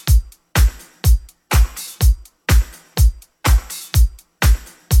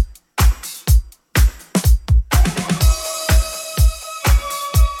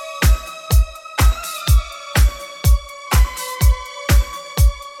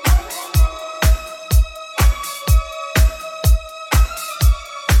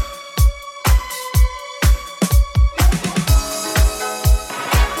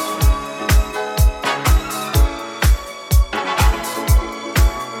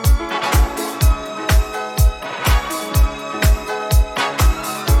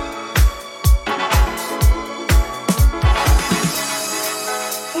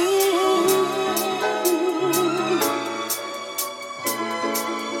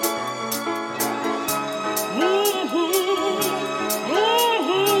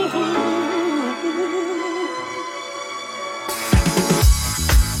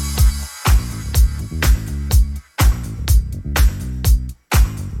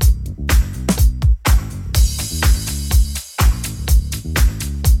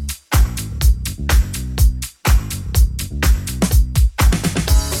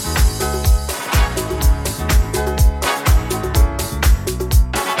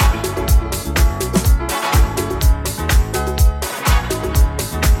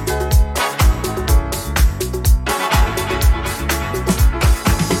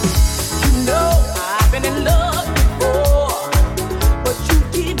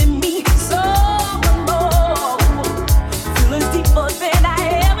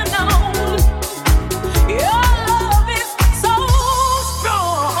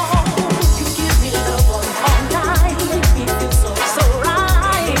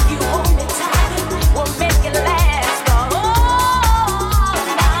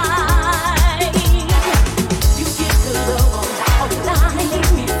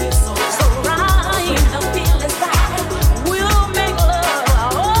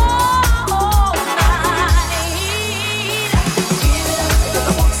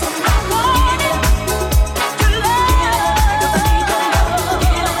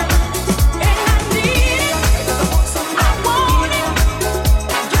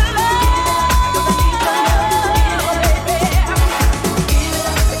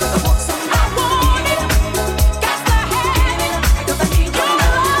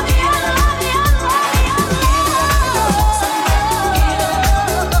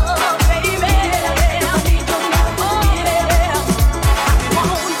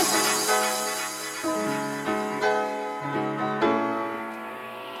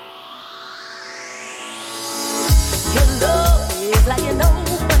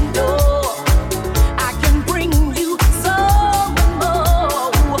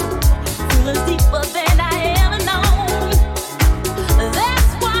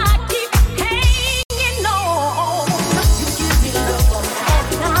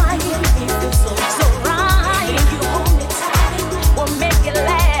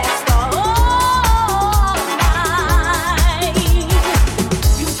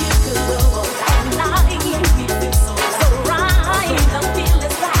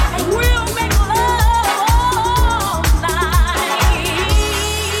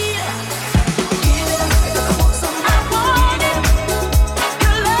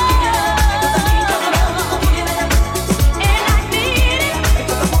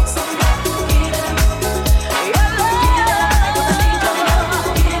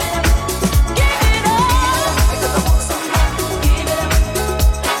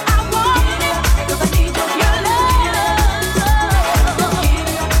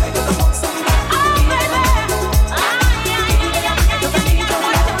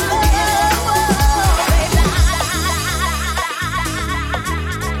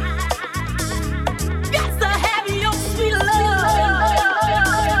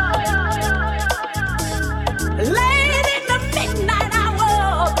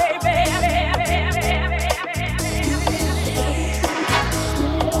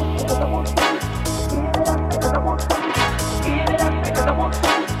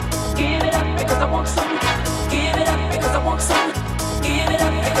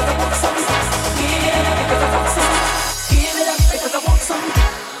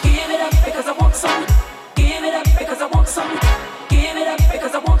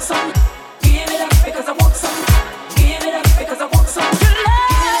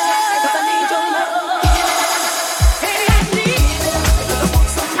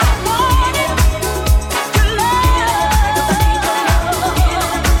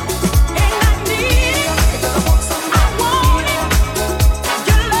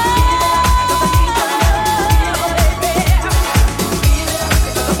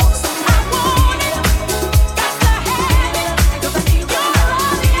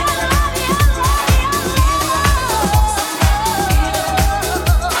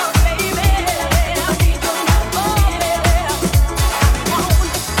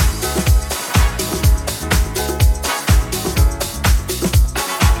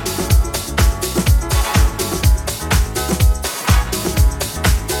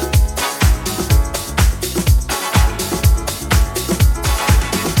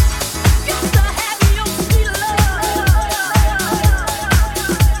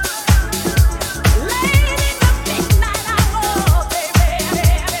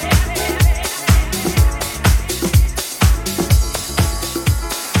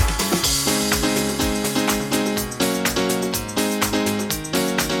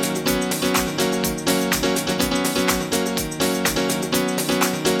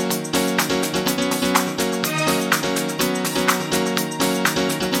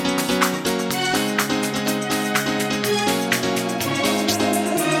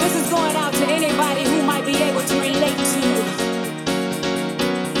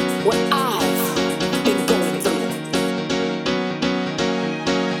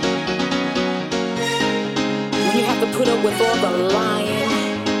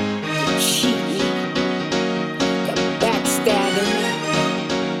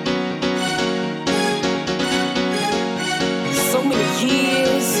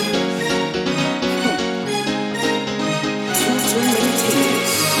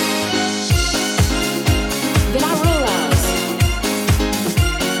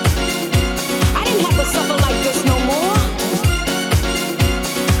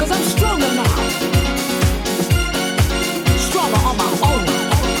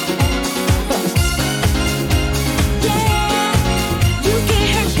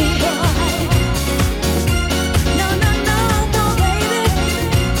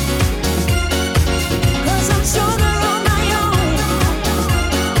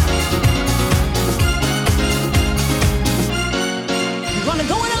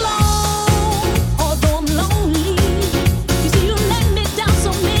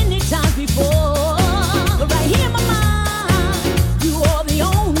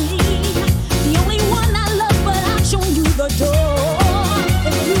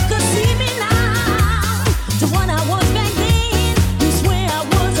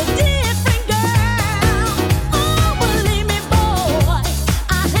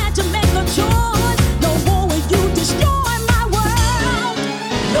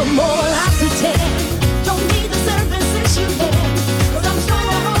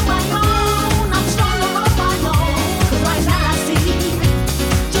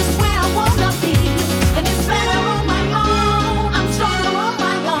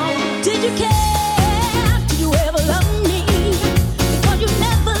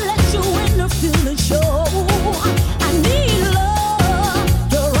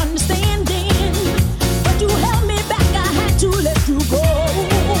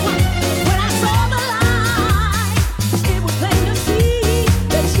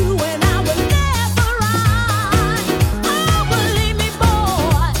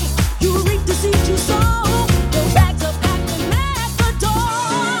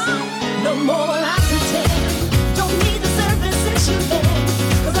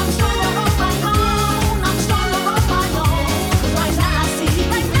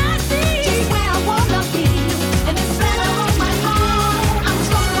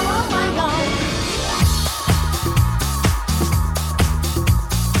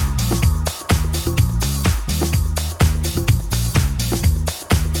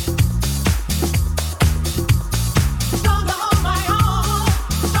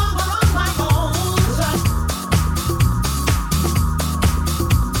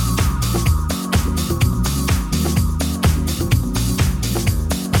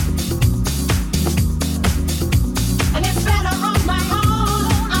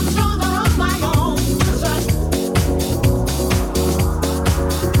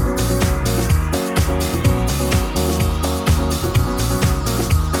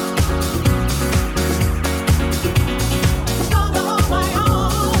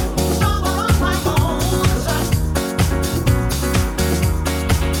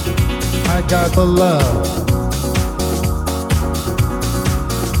got the love.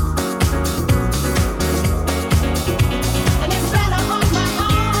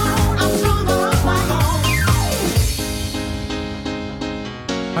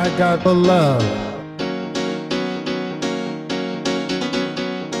 got the love.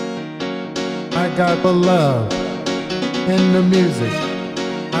 I got the love in the music.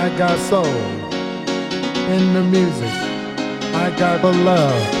 I got soul in the music. I got the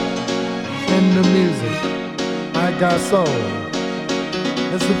love in the music. I got soul.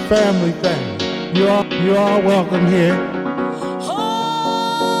 It's a family thing. You're all welcome here.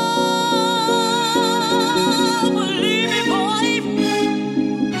 Believe me, boy,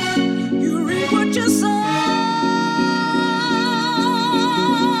 you reap what you sow.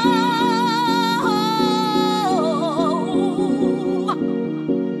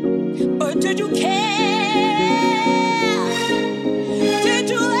 But did you care? Did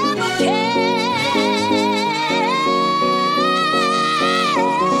you ever care?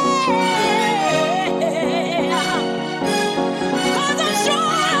 'Cause I'm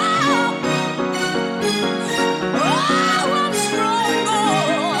strong. Oh, I'm stronger.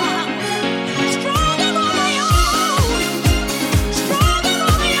 Stronger on my own. Stronger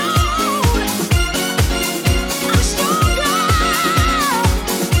on my own. I'm stronger.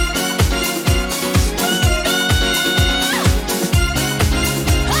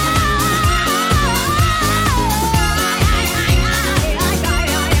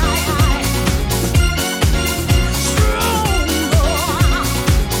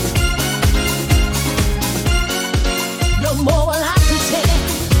 No more will I pretend.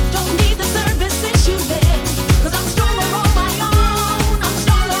 Don't need the services you lend. 'Cause I'm stronger on my own. I'm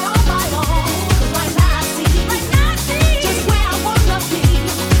stronger on my own. 'Cause right now I see just where I wanna be,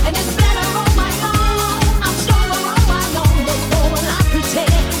 and it's better on my own. I'm stronger on my own. No more will I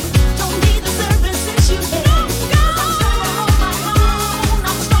pretend. Don't need the services you lend. 'Cause I'm stronger on my own.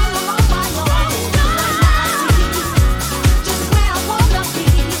 I'm stronger on my own. 'Cause right now I see just where I wanna be,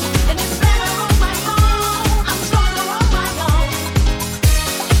 and it's better on my own. I'm stronger on my own.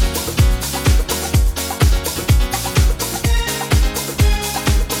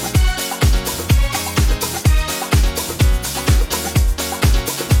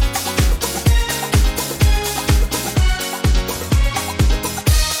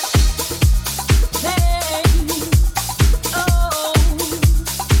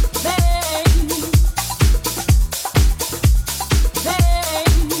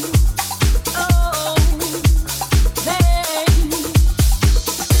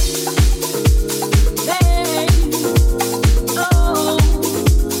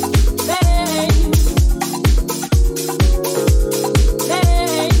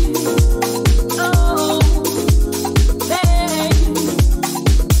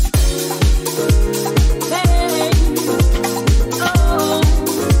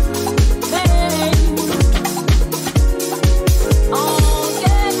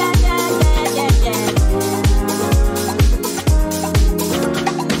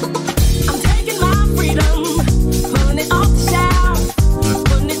 I'm taking my freedom, pulling it off the shelf,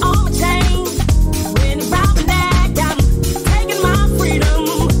 putting it on my chain, wearing it round my neck. I'm taking my freedom,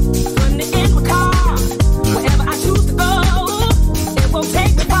 putting it in my car, wherever I choose to go, it won't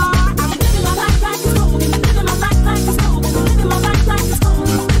take me far. I'm living my life like it's golden, living my life like it's golden, living my life like it's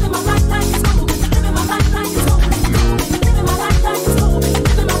golden, living my life like it's golden, living my life like it's golden, living my life like it's golden, living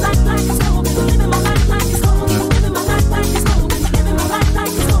my life like it's golden, living my life like it's golden, living my life like it's golden, living my life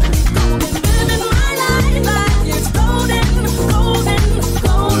like it's golden. Living my life like it's golden, golden,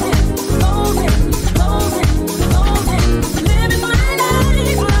 golden, golden, golden, golden. Living my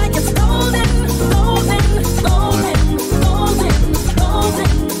life like it's golden, golden, golden, golden,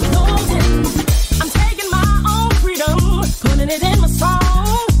 golden, golden. I'm taking my own freedom, putting it in my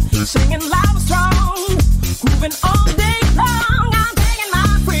song, singing loud and strong, grooving all day long. I'm taking my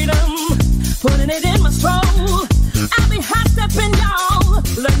freedom, putting it in my stroll. I'll be hot stepping, y'all,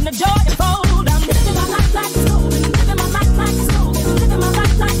 letting the joy unfold. I'm living my life like it's golden, living my life like it's golden, living my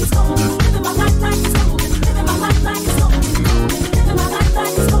life like it's golden, living my life like it's golden, living my life like it's golden, living my life like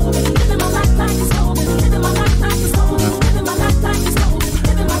it's golden, living my life like it's golden, living my life like it's golden, living my life like it's golden,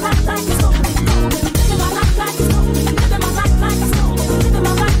 living my life like it's golden, living my life like it's golden, living my life like it's golden, living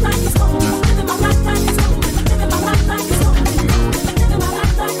my life like it's golden, living my life like it's golden, living my life like it's golden, living my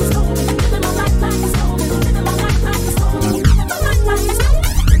life like it's golden, living my life like it's golden, living my life like it's golden,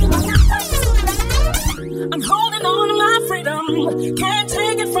 living my life like it's golden. I'm holding on to my freedom, can't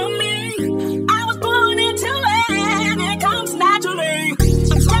take it from me. I was born into it, it comes naturally.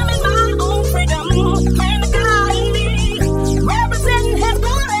 I'm stemming my own freedom, playing the God in me, representing His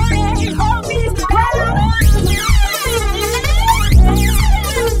glory. Hold me together.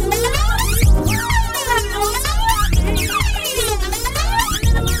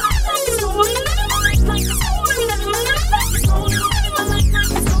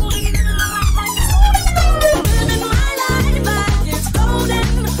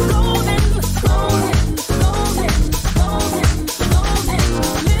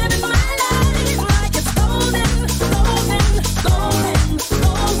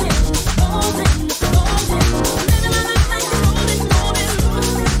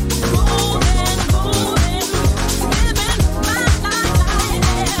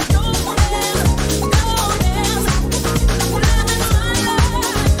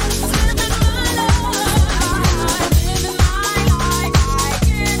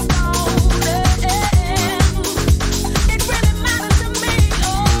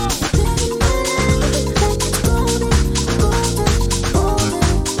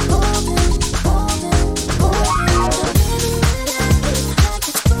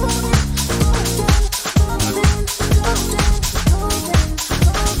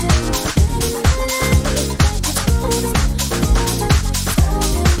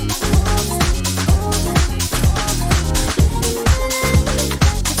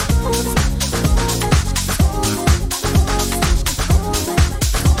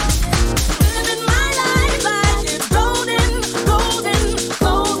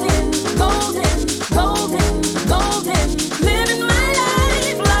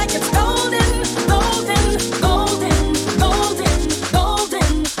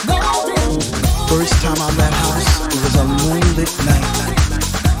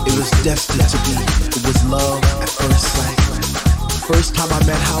 destined to be. It was love at first sight. First time I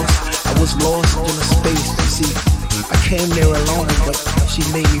met House, I was lost in a space. You see, I came there alone, but she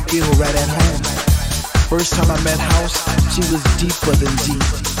made me feel right at home. First time I met House, she was deeper than deep.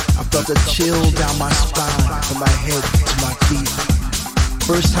 I felt a chill down my spine, from my head to my feet.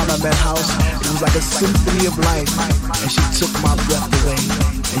 First time I met House, it was like a symphony of life, and she took my breath away,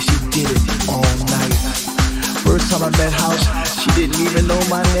 and she did it all night. First time I met House, she didn't even know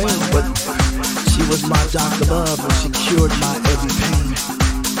my name, but she was my Dr. Love, and she cured my every pain.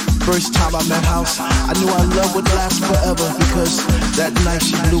 First time I met House, I knew our love would last forever, because that night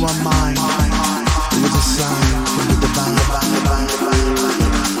she blew my mind. It was a sign from the divine.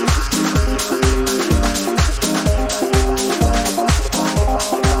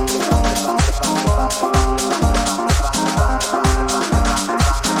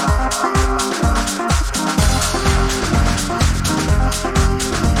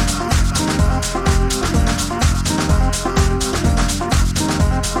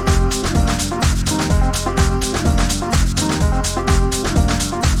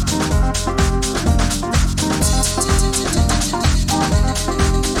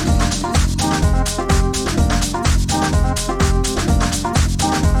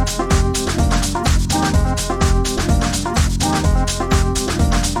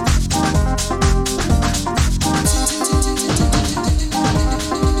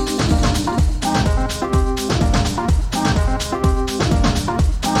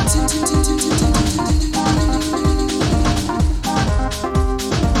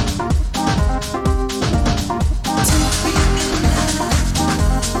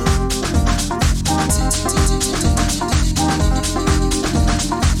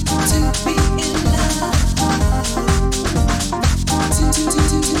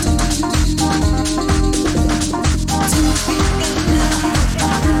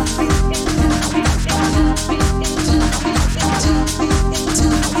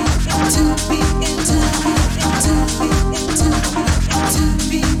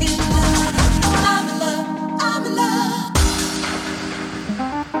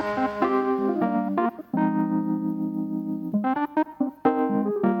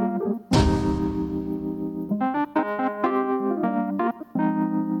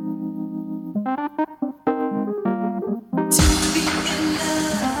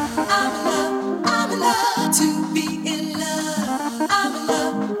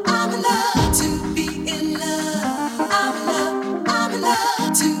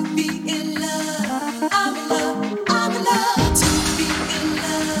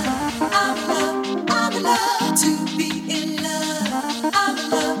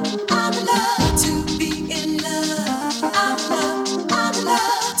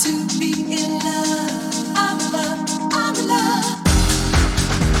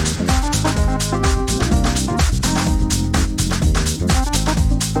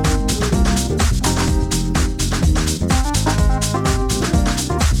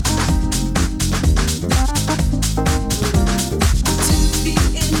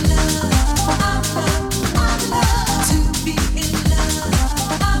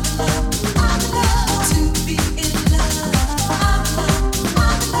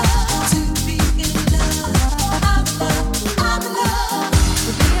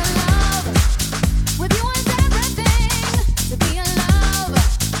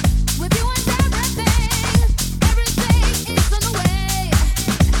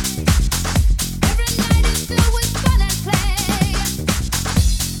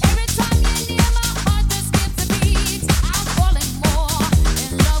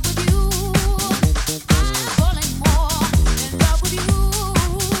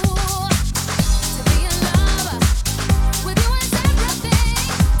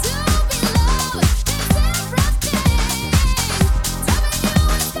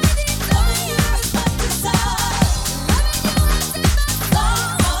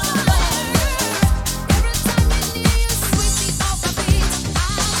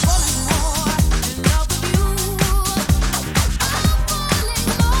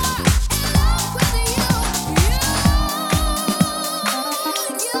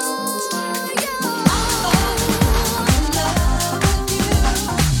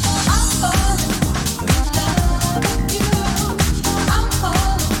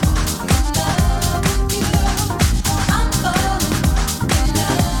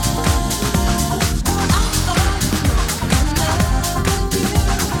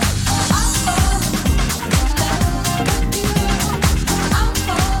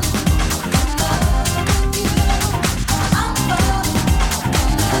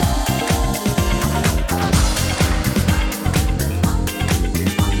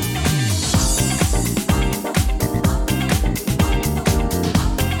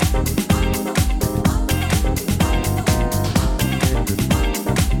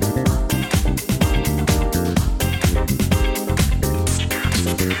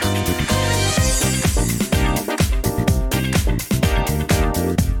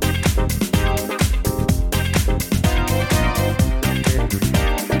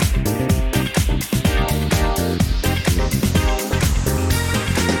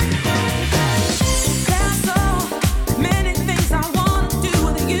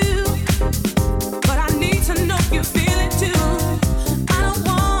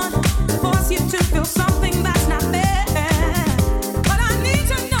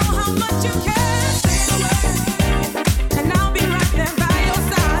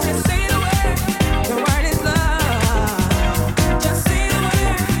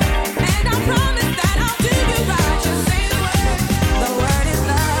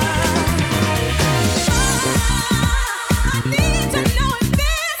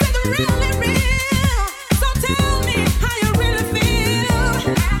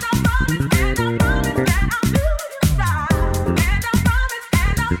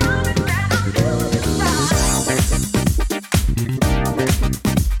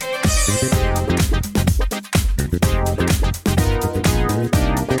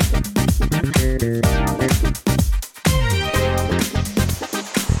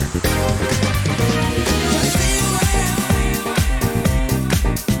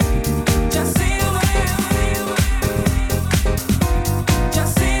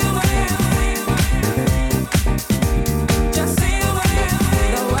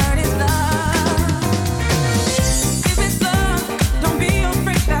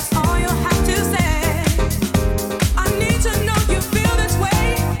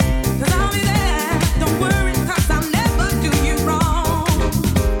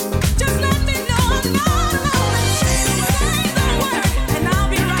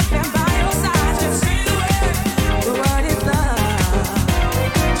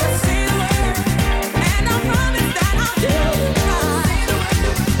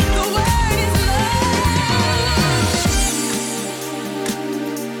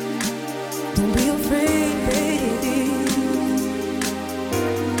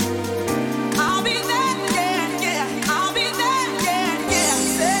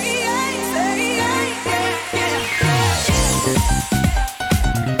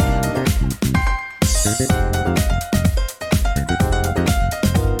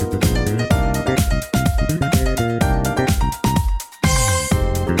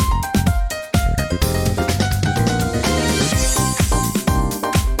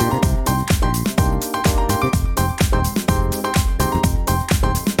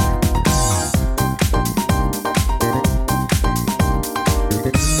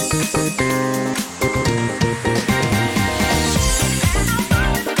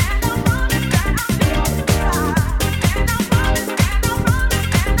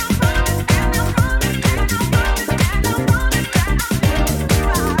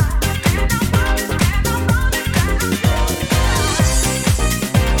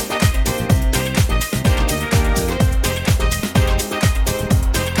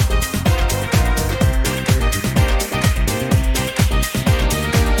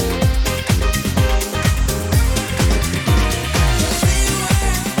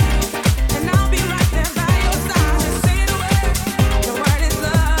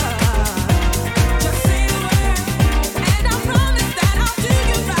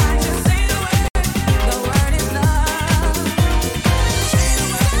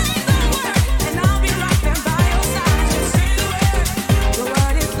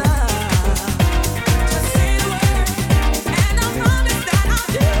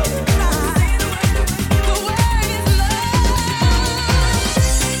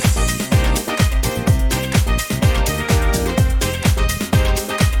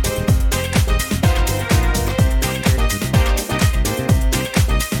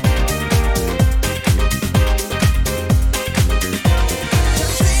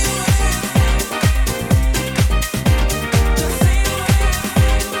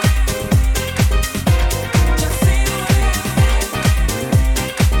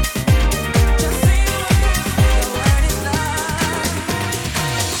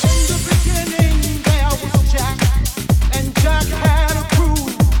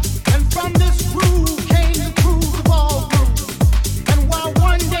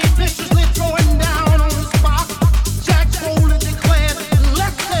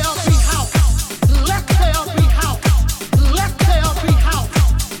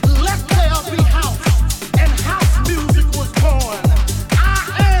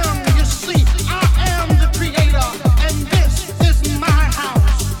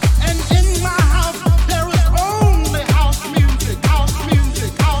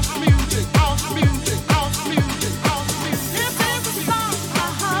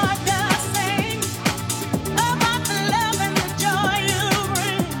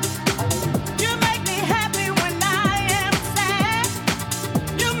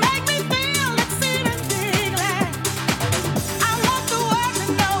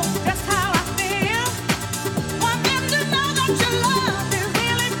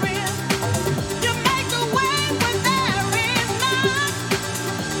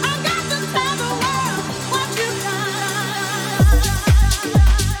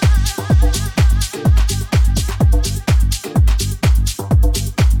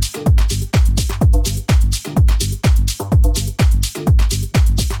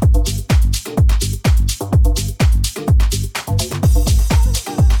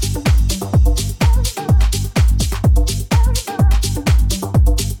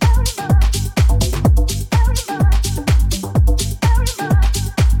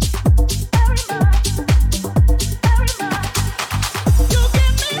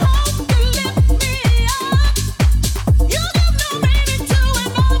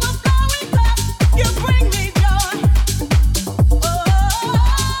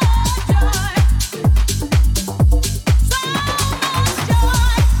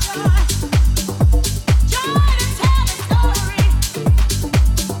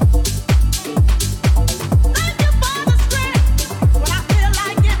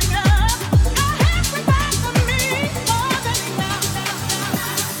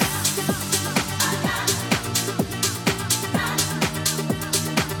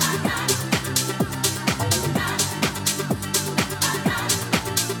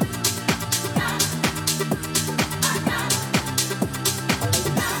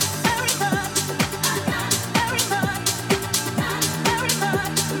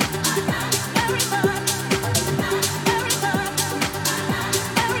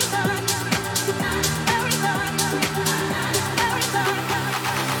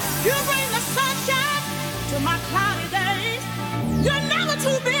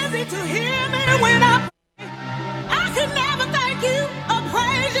 too busy to hear me when I could never thank you or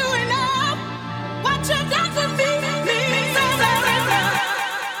praise you enough. What you done to me means so very much.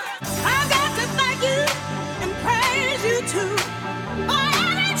 I got to thank you and praise you too. For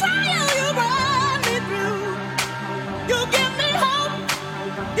any trial you brought me through, you give me hope,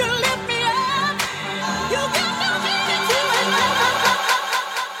 you lift me up, you give me meaning to it.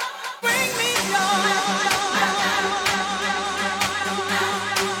 Bring me joy.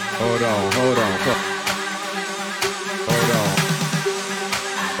 Hold on, hold on. Hold on.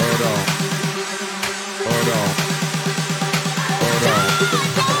 Hold on. Hold on. Hold on.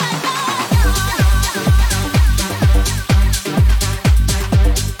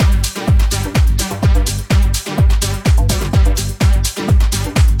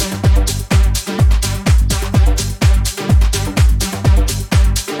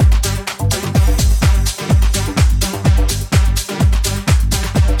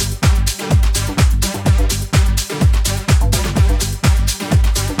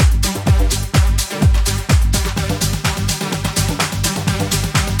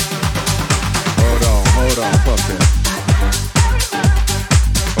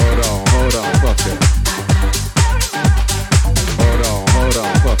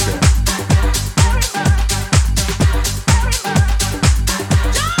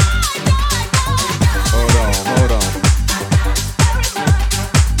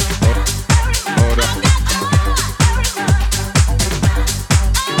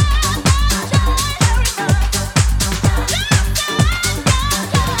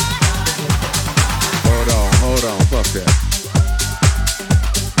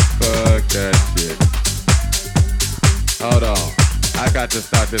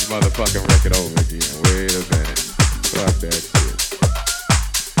 This motherfucking record over again. Wait a minute. Fuck that shit.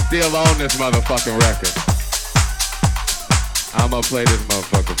 Still on this motherfucking record. I'ma play this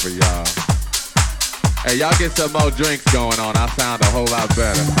motherfucker for y'all. Hey, y'all get some more drinks going on. I sound a whole lot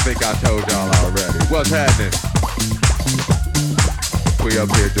better. I think I told y'all already. What's happening? We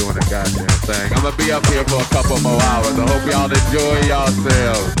up here doing a goddamn thing. I'ma be up here for a couple more hours. I hope y'all enjoy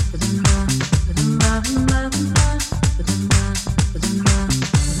yourselves.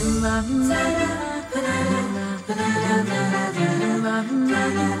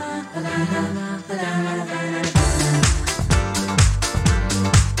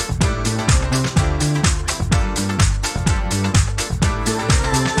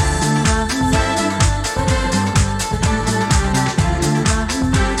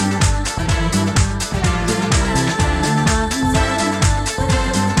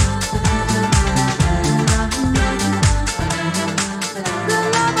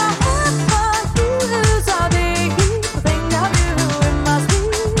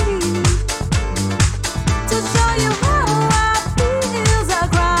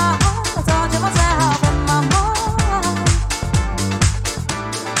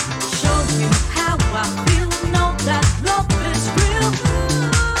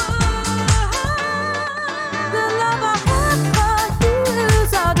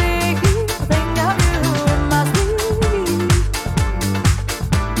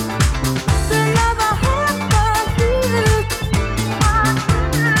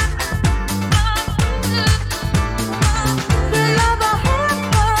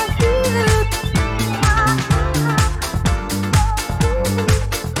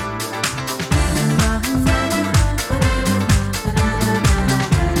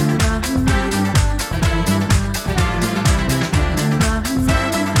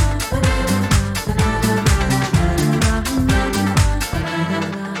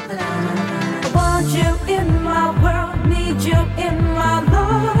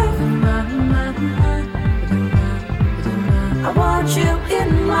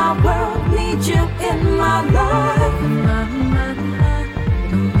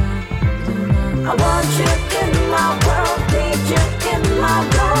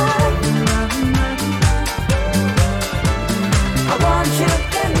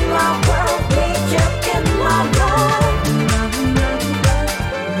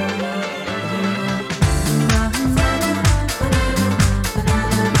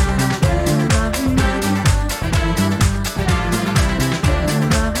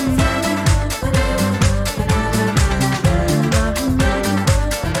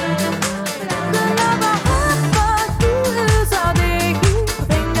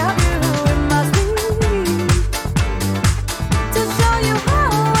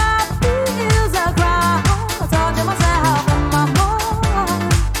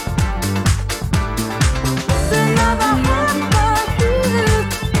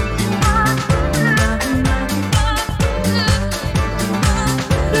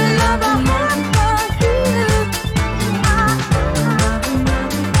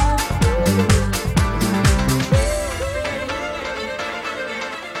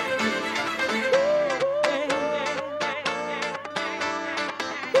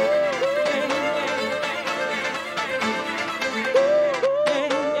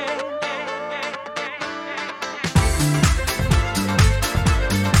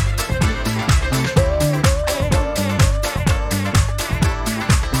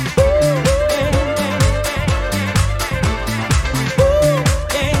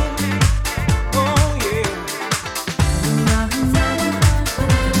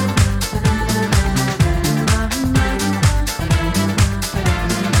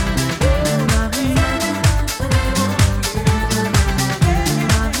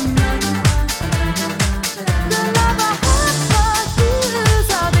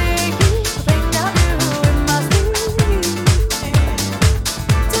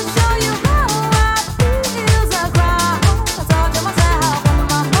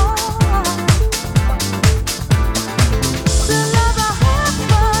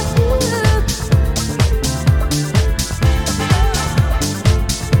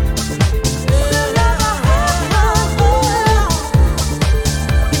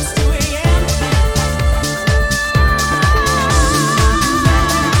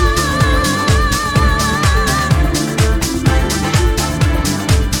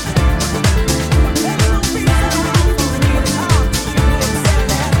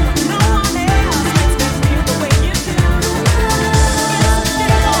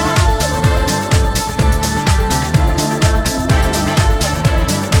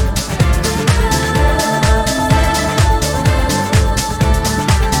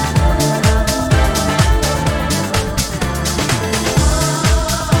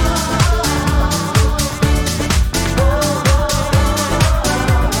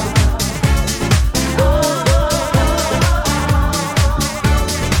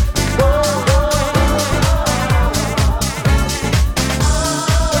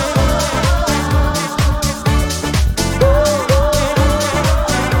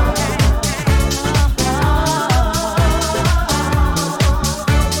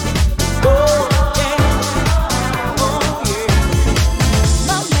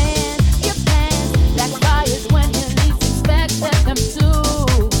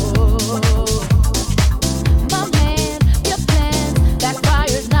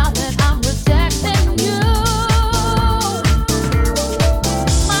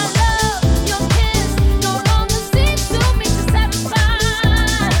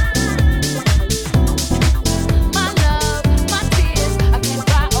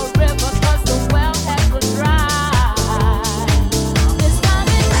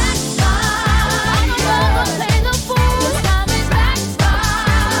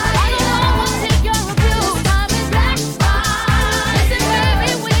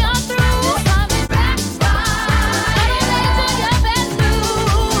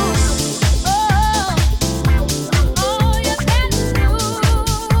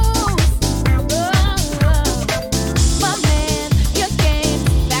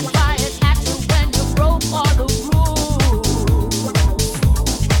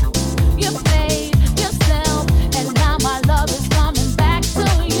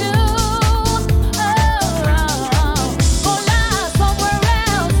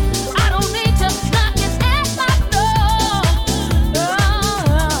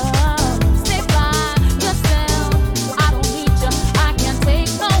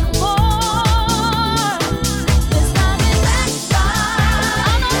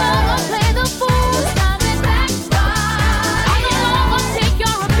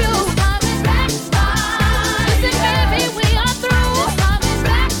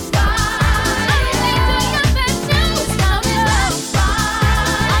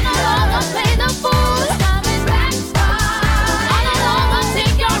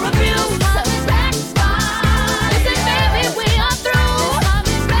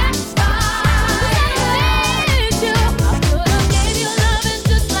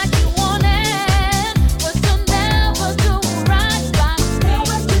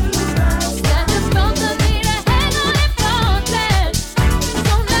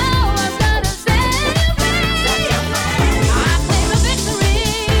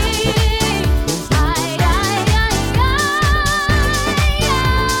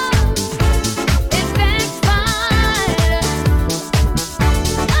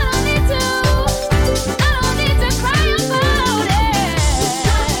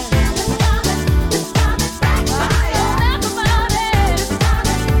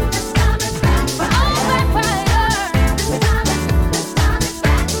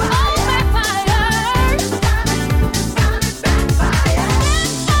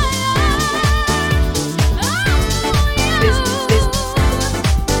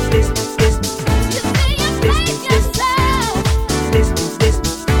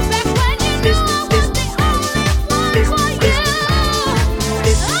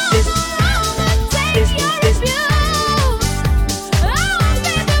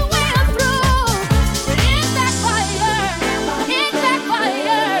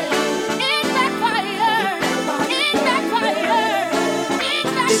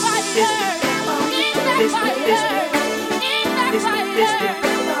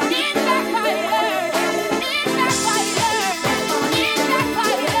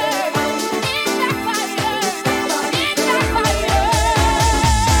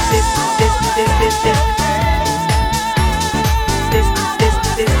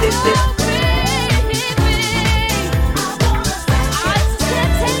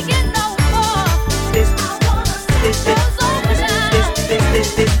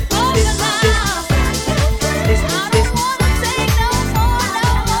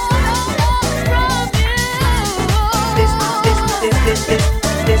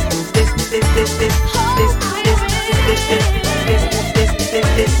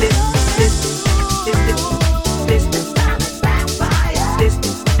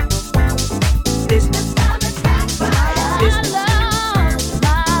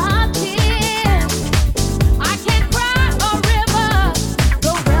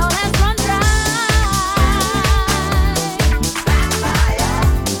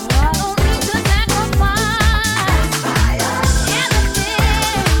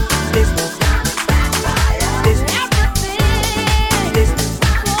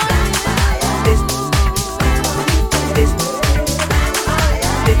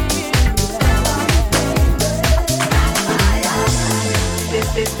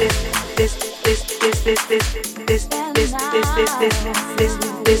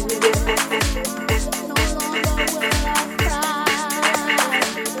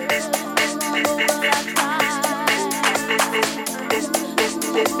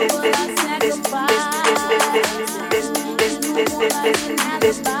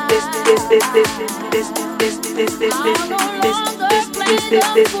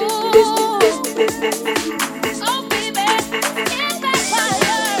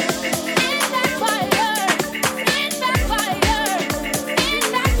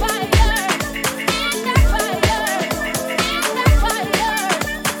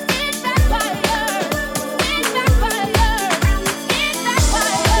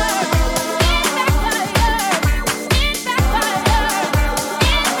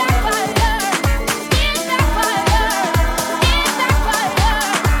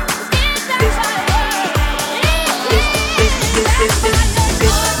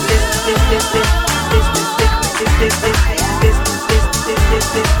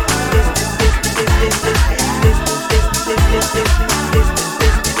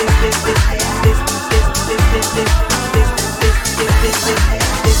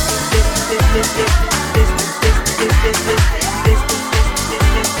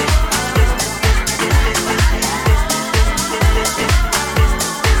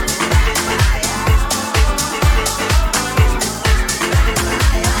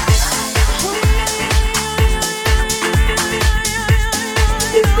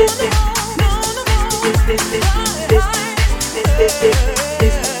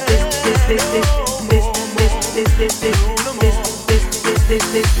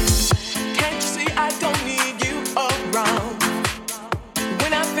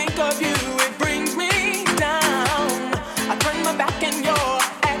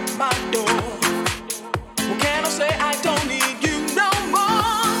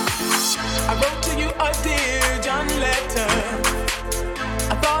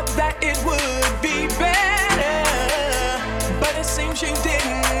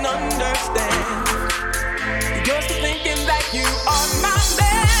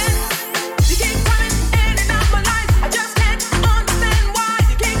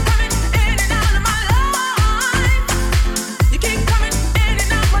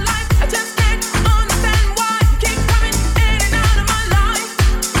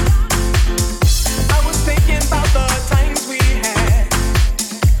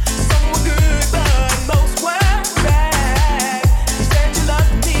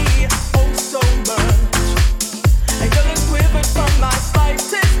 So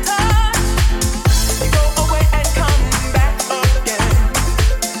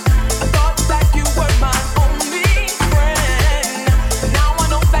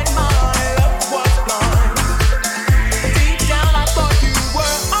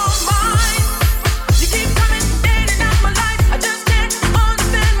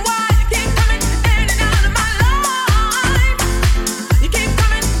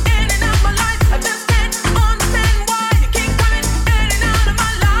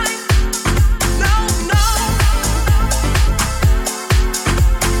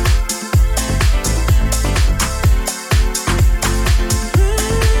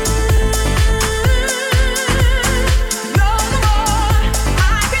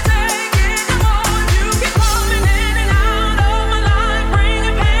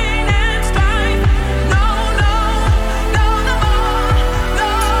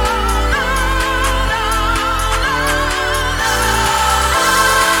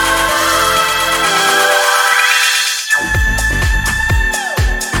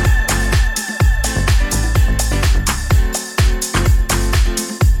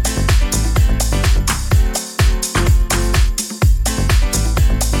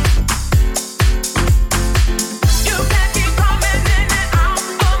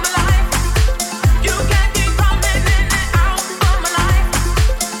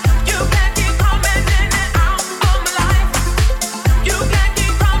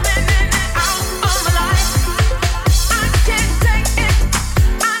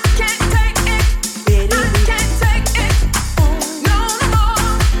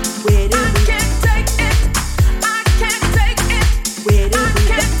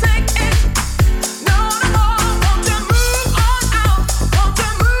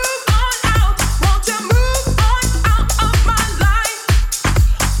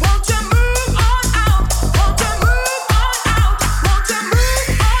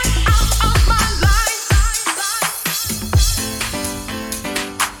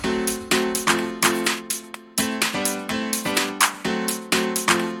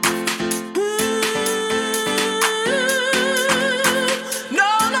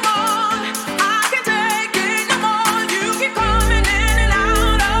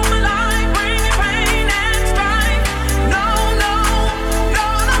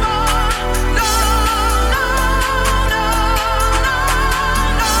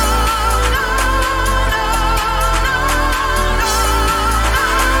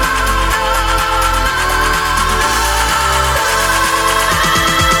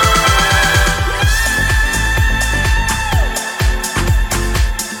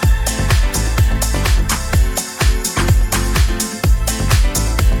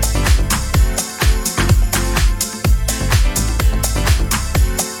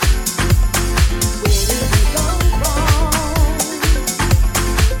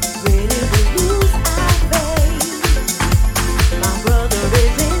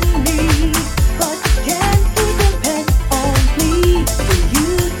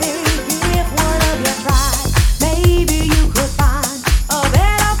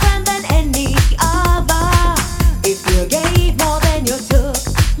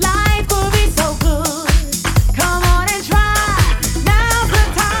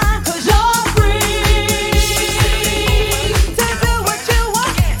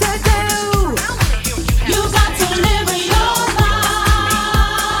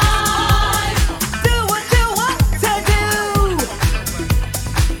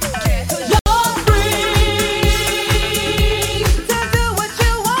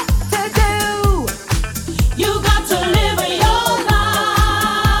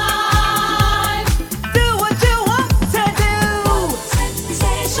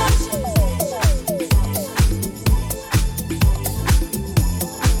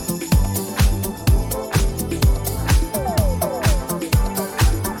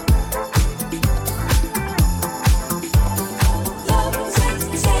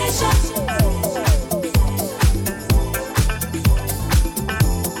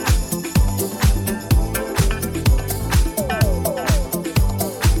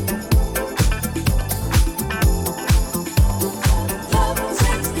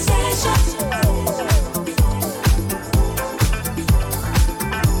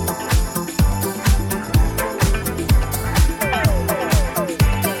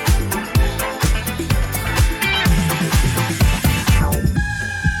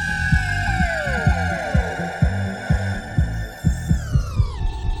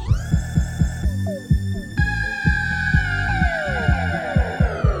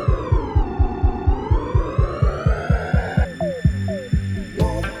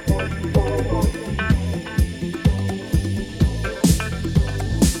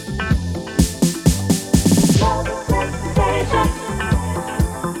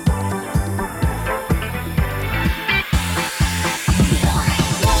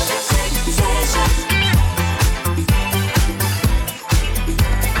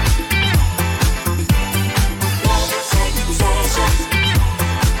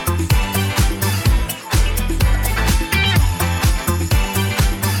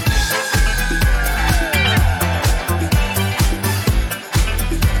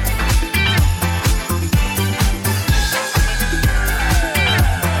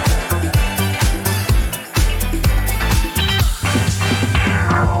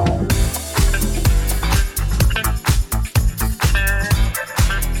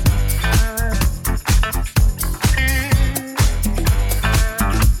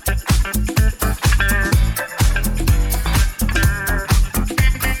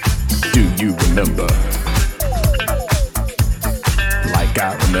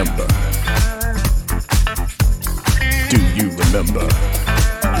I remember. Do you remember?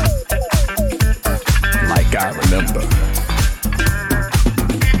 Like I remember.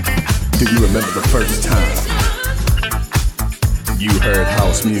 Do you remember the first time you heard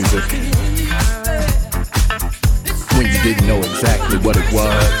house music? When you didn't know exactly what it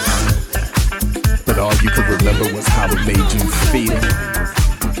was, but all you could remember was how it made you feel.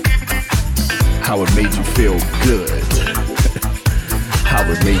 How it made you feel good. How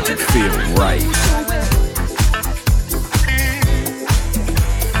it made you feel right.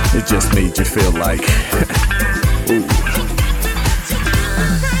 It just made you feel like, ooh.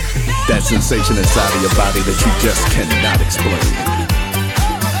 That sensation inside of your body that you just cannot explain.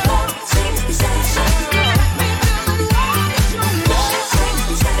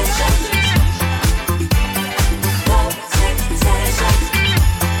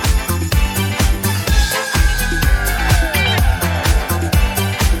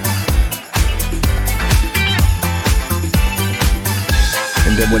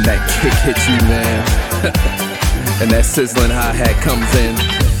 And then when that kick hits you, man, and that sizzling hi-hat comes in,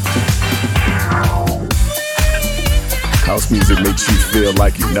 house music makes you feel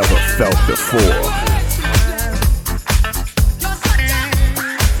like you never felt before.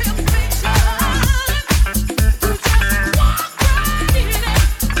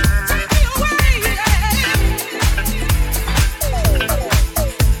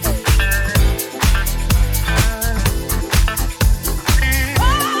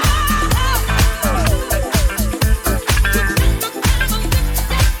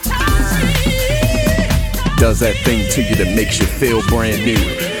 Does that thing to you that makes you feel brand new.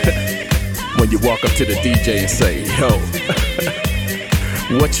 When you walk up to the DJ and say, yo,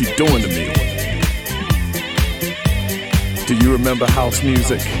 what you doing to me? Do you remember house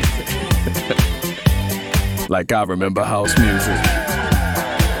music? Like I remember house music.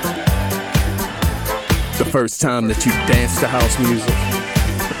 The first time that you danced to house music.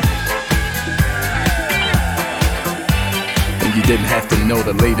 And you didn't have to know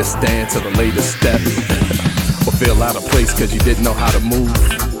the latest dance or the latest step. Or feel out of place cause you didn't know how to move.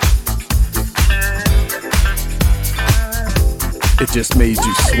 It just made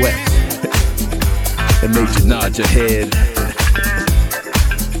you sweat. It made you nod your head.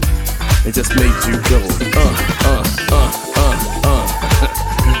 It just made you go,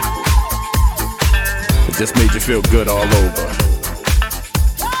 It just made you feel good all over.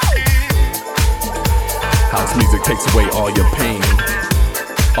 House music takes away all your pain,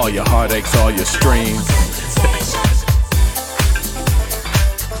 all your heartaches, all your strains.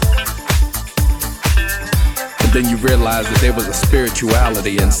 Then you realize that there was a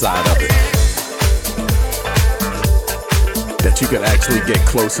spirituality inside of it. That you could actually get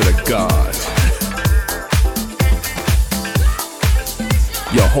closer to God.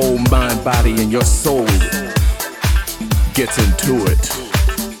 Your whole mind, body, and your soul gets into it.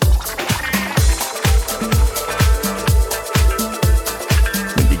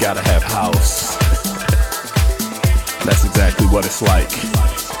 And you gotta have house. That's exactly what it's like.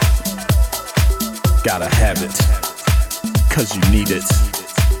 Gotta have it, cause you need it.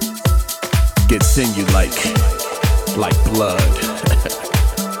 Gets in you like blood,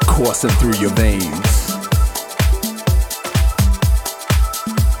 coursing through your veins.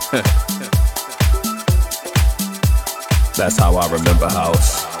 That's how I remember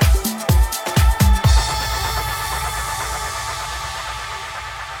house.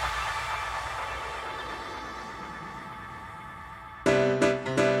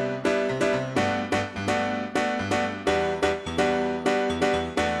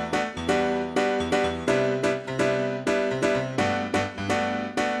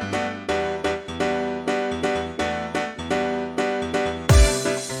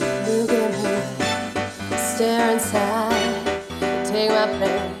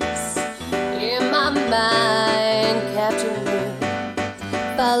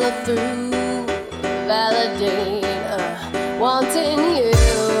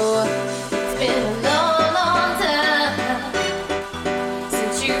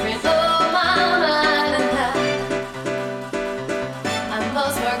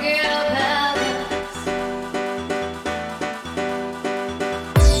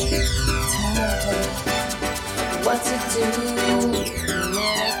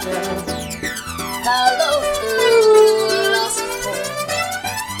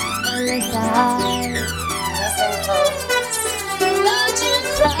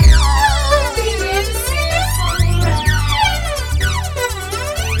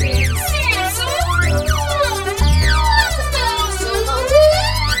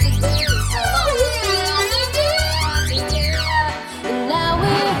 Now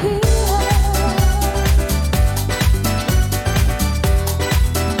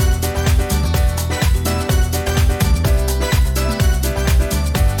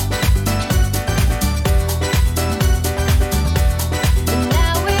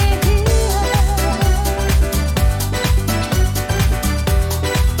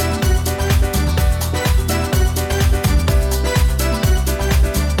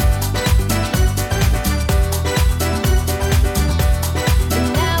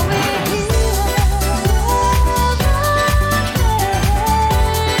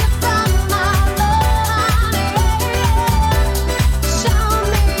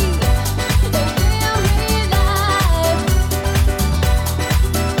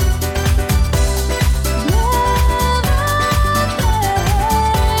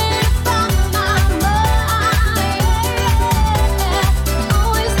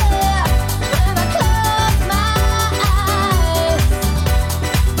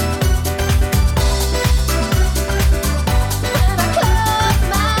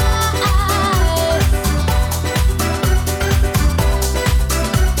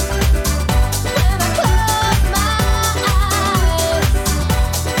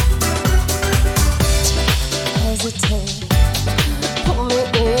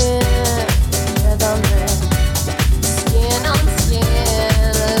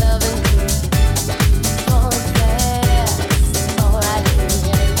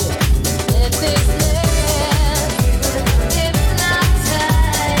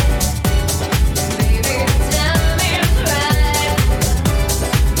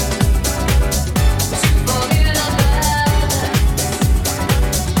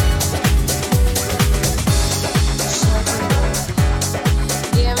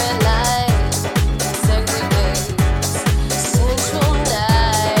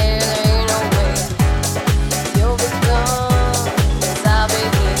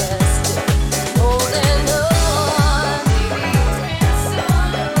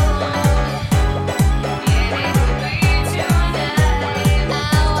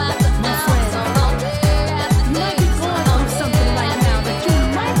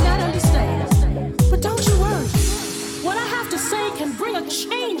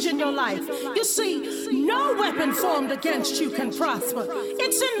against you can prosper.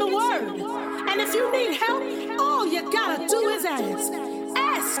 It's in the word. And if you need help, all you gotta do is ask.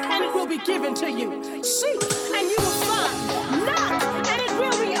 Ask and it will be given to you. Seek and you will find. Knock